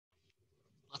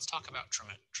let's talk about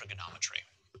trigonometry.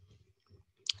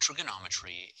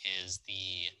 Trigonometry is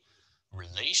the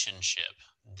relationship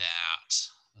that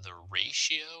the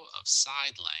ratio of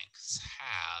side lengths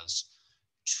has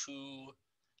to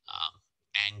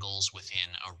angles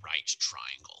within a right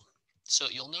triangle. So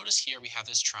you'll notice here we have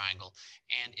this triangle,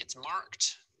 and it's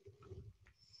marked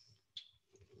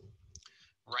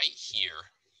right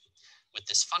here with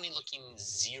this funny looking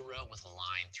zero with a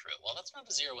line through it. Well, that's not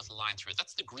a zero with a line through it.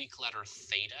 That's the Greek letter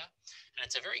theta, and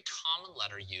it's a very common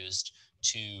letter used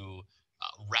to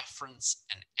reference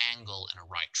an angle in a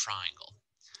right triangle.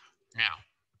 Now,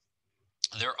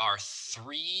 there are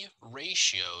three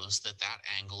ratios that that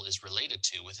angle is related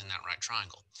to within that right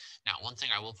triangle. Now, one thing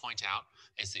I will point out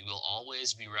is that we'll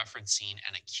always be referencing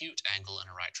an acute angle in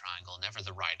a right triangle, never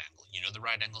the right angle. You know the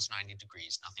right angle is 90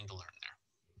 degrees, nothing to learn there.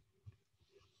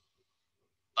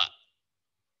 But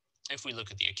if we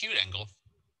look at the acute angle,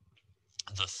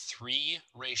 the three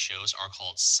ratios are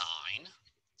called sine,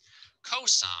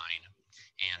 cosine,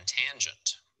 and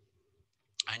tangent.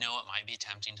 I know it might be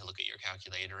tempting to look at your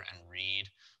calculator and read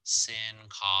sin,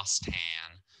 cos,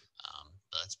 tan,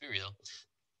 but let's be real.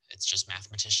 It's just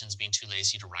mathematicians being too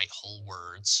lazy to write whole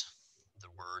words. The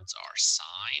words are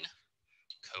sine,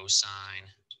 cosine,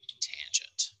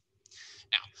 tangent.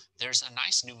 Now, there's a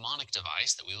nice mnemonic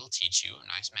device that we will teach you, a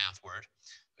nice math word,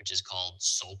 which is called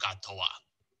SOHCAHTOA.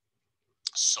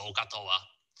 SOHCAHTOA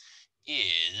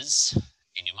is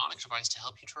a mnemonic device to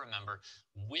help you to remember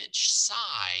which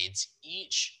sides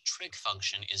each trig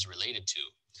function is related to.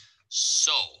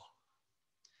 So,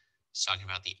 it's talking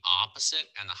about the opposite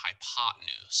and the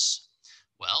hypotenuse.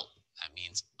 Well, that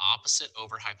means opposite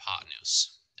over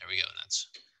hypotenuse. There we go, and that's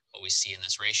what we see in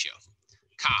this ratio.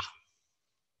 Ka,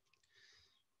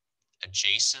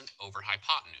 adjacent over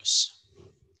hypotenuse.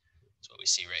 That's what we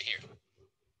see right here.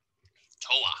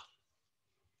 Toa,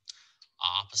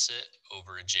 opposite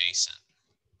over adjacent,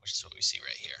 which is what we see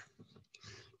right here.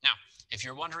 Now, if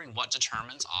you're wondering what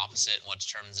determines opposite, what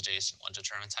determines adjacent, what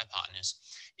determines hypotenuse,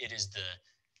 it is the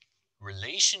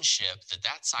relationship that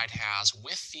that side has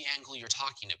with the angle you're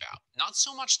talking about, not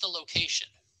so much the location.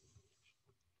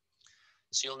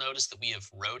 So you'll notice that we have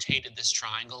rotated this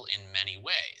triangle in many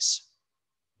ways.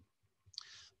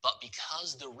 But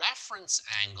because the reference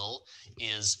angle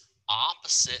is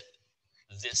opposite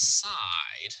this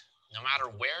side, no matter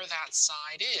where that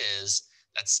side is,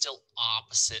 that's still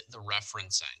opposite the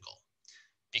reference angle.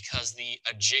 Because the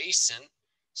adjacent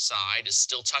side is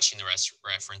still touching the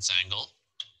reference angle,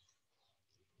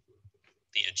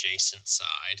 the adjacent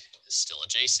side is still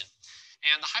adjacent.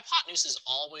 And the hypotenuse is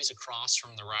always across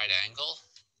from the right angle,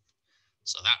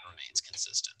 so that remains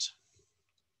consistent.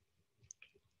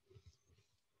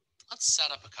 Let's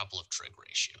set up a couple of trig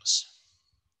ratios.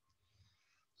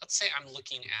 Let's say I'm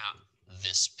looking at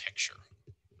this picture.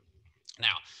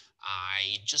 Now,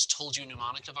 I just told you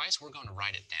mnemonic device. We're going to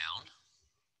write it down.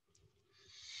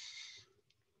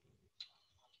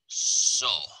 So,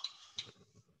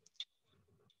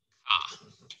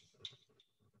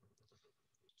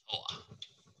 toa.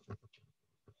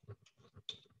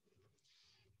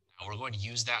 Now we're going to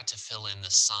use that to fill in the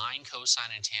sine,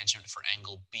 cosine, and tangent for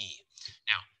angle B.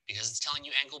 Now, because it's telling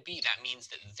you angle B, that means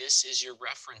that this is your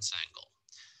reference angle.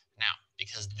 Now,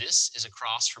 because this is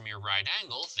across from your right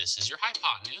angle, this is your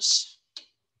hypotenuse.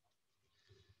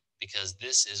 Because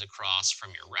this is across from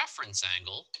your reference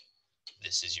angle,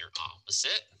 this is your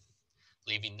opposite,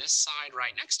 leaving this side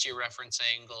right next to your reference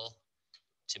angle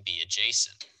to be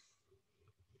adjacent.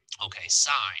 Okay,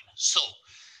 sine. So,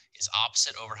 is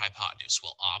opposite over hypotenuse.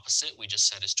 Well, opposite, we just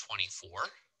said, is 24,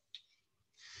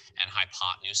 and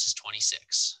hypotenuse is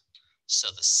 26. So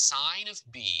the sine of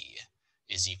B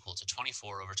is equal to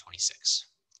 24 over 26.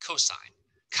 Cosine,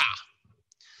 ka.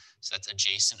 So that's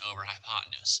adjacent over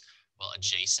hypotenuse. Well,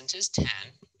 adjacent is 10,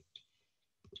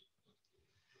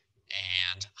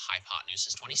 and hypotenuse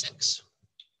is 26.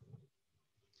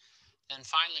 Then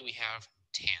finally, we have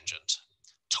tangent,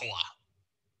 toa.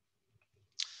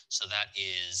 So that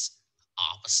is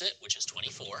opposite, which is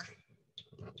 24,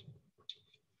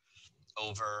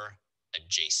 over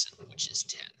adjacent, which is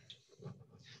 10.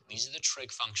 These are the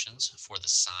trig functions for the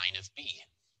sine of B.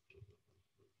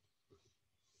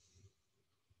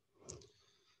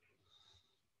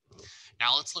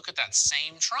 Now let's look at that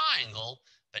same triangle,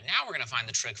 but now we're going to find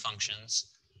the trig functions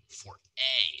for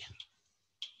A.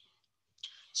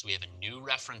 So we have a new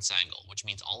reference angle, which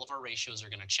means all of our ratios are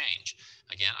going to change.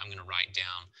 Again, I'm going to write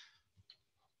down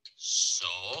so,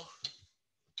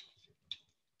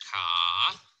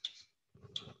 ka,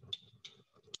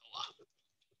 toa.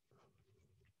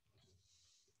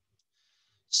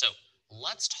 So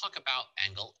let's talk about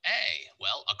angle A.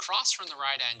 Well, across from the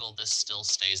right angle, this still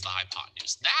stays the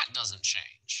hypotenuse. That doesn't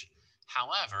change.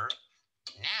 However,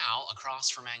 now across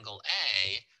from angle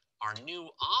A, our new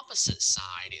opposite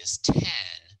side is 10,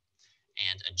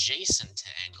 and adjacent to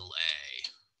angle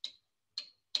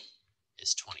A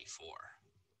is 24.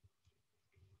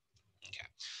 Okay,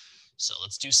 so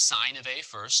let's do sine of A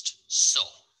first. So,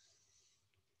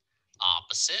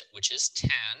 opposite, which is 10,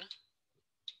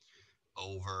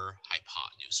 over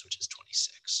hypotenuse, which is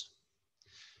 26.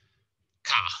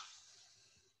 Ka,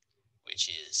 which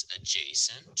is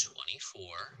adjacent, 24,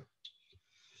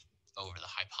 over the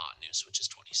hypotenuse, which is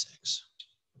 26.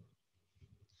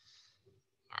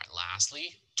 All right,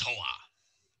 lastly, toa,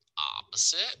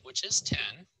 opposite, which is 10,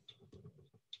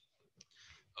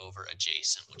 over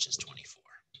adjacent, which is 24.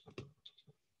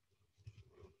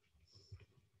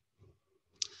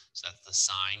 So that's the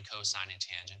sine, cosine, and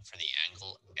tangent for the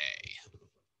angle A.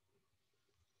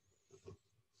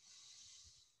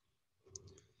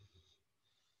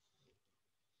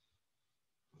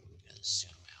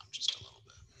 Zoom out just a little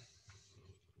bit.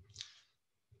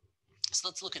 So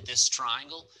let's look at this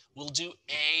triangle. We'll do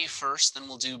A first, then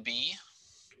we'll do B.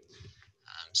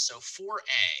 So for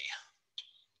A,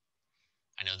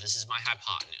 I know this is my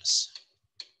hypotenuse.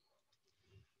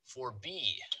 For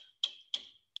B,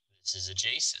 this is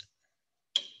adjacent.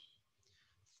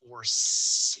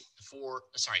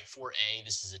 For A,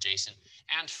 this is adjacent,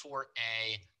 and for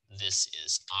A, this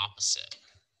is opposite.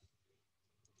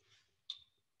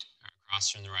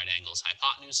 Across from the right angle is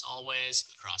hypotenuse always,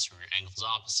 across from your angle is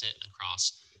opposite,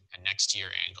 and next to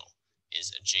your angle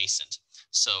is adjacent.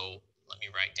 So let me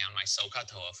write down my so ka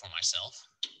toa for myself.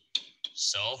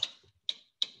 So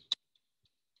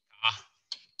ka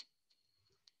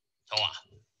toa.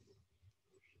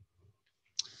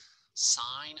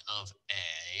 Sine of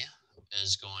A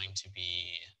is going to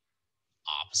be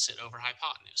opposite over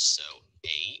hypotenuse. So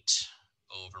 8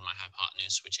 over my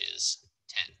hypotenuse, which is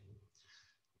 10.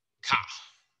 Ka,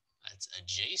 that's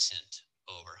adjacent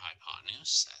over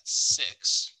hypotenuse. That's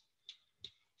 6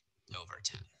 over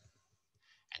 10.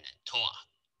 And then toa,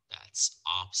 that's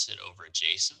opposite over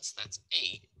adjacent. So that's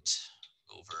 8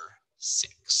 over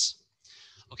 6.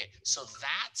 Okay, so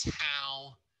that's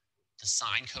how the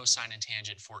sine, cosine, and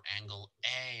tangent for angle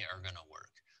A are going to work.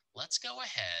 Let's go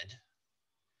ahead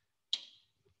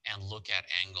and look at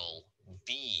angle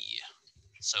B.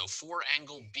 So for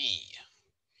angle B,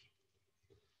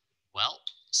 well,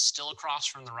 still across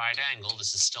from the right angle,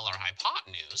 this is still our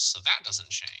hypotenuse, so that doesn't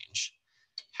change.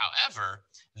 However,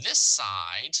 this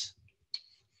side,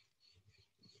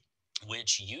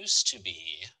 which used to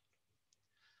be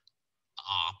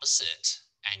opposite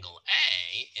angle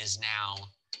A, is now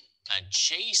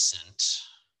adjacent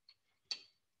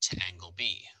to angle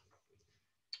B.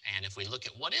 And if we look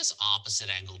at what is opposite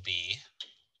angle B,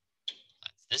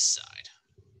 that's this side.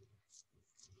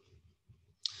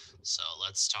 So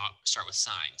let's start with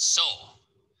sine. So,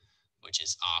 which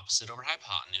is opposite over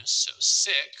hypotenuse, so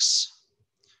 6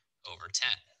 over 10.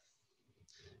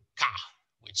 Ka,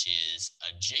 which is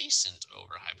adjacent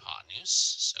over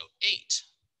hypotenuse, so 8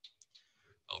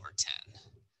 over 10.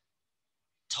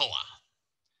 Toa,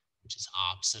 which is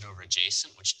opposite over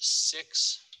adjacent, which is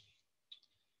 6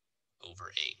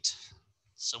 over 8.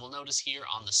 So we'll notice here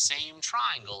on the same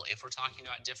triangle, if we're talking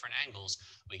about different angles,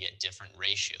 we get different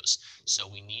ratios. So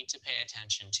we need to pay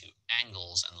attention to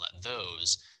angles and let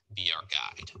those be our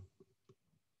guide.